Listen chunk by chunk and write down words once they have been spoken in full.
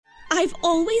I've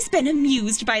always been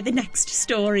amused by the next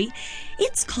story.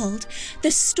 It's called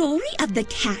The Story of the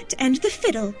Cat and the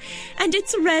Fiddle, and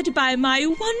it's read by my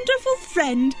wonderful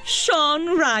friend,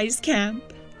 Sean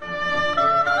Rieskamp.